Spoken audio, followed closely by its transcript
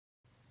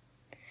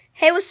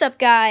Hey, what's up,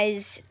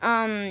 guys?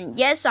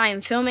 Yes, I am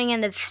filming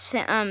in the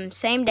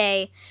same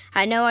day.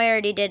 I know I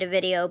already did a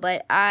video,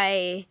 but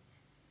I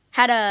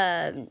had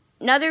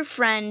another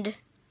friend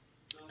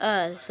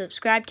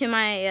subscribe to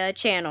my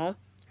channel,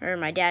 or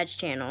my dad's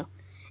channel,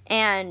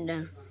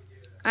 and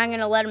I'm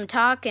gonna let him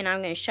talk, and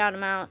I'm gonna shout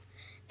him out.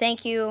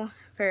 Thank you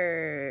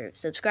for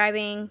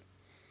subscribing,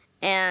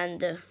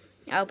 and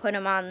I'll put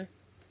him on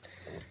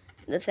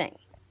the thing.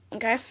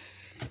 Okay.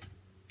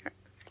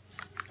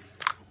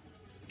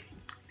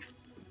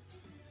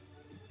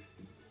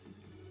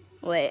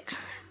 Wait.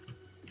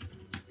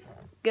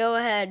 Go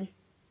ahead.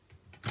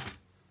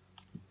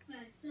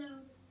 So,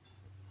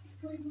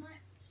 pretty much,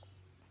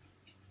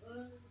 first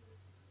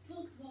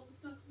of all,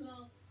 let's talk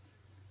about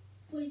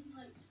places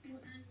like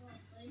Fortnite where I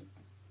play,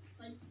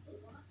 like, a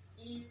lot,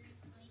 and,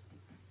 like,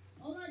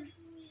 all I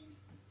do is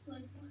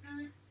play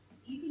Fortnite.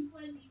 You can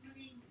find me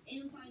running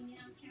Amplify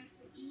Now,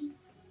 capital E,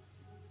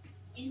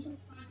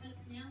 Amplify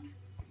Now,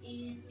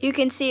 and You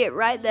can see it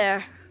right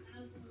there.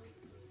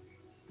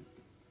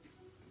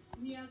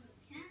 we have a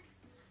cat.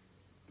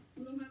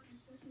 We don't have any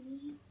special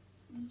needs.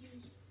 We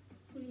just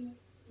pretty much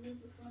live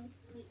with life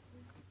like,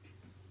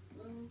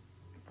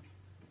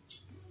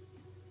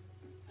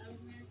 I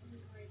don't have any,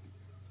 like,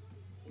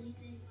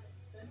 anything, like,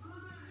 special.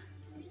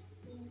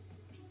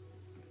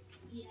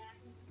 Yeah,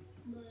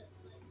 but,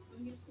 like,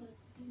 I'm just, like,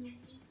 human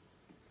being.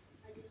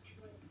 I just,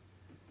 like,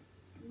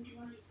 live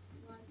life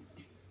like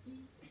me.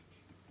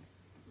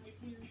 Like,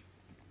 you know.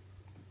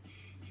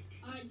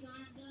 Alright, John,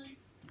 I'm done.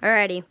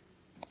 Alrighty.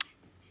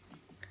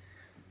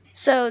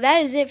 So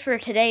that is it for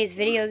today's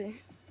video.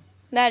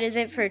 That is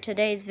it for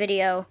today's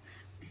video.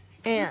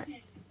 And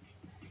Hey,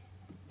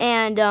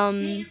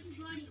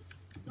 everybody,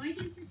 like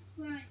and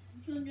subscribe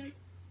until next.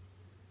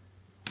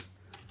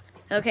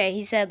 okay,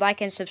 he said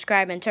like and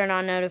subscribe and turn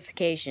on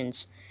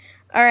notifications.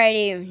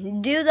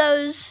 Alrighty, do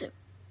those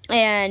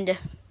and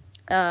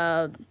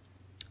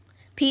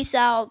peace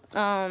out.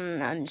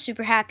 I'm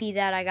super happy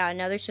that I got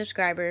another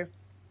subscriber.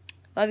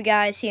 Love you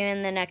guys. See you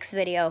in the next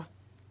video.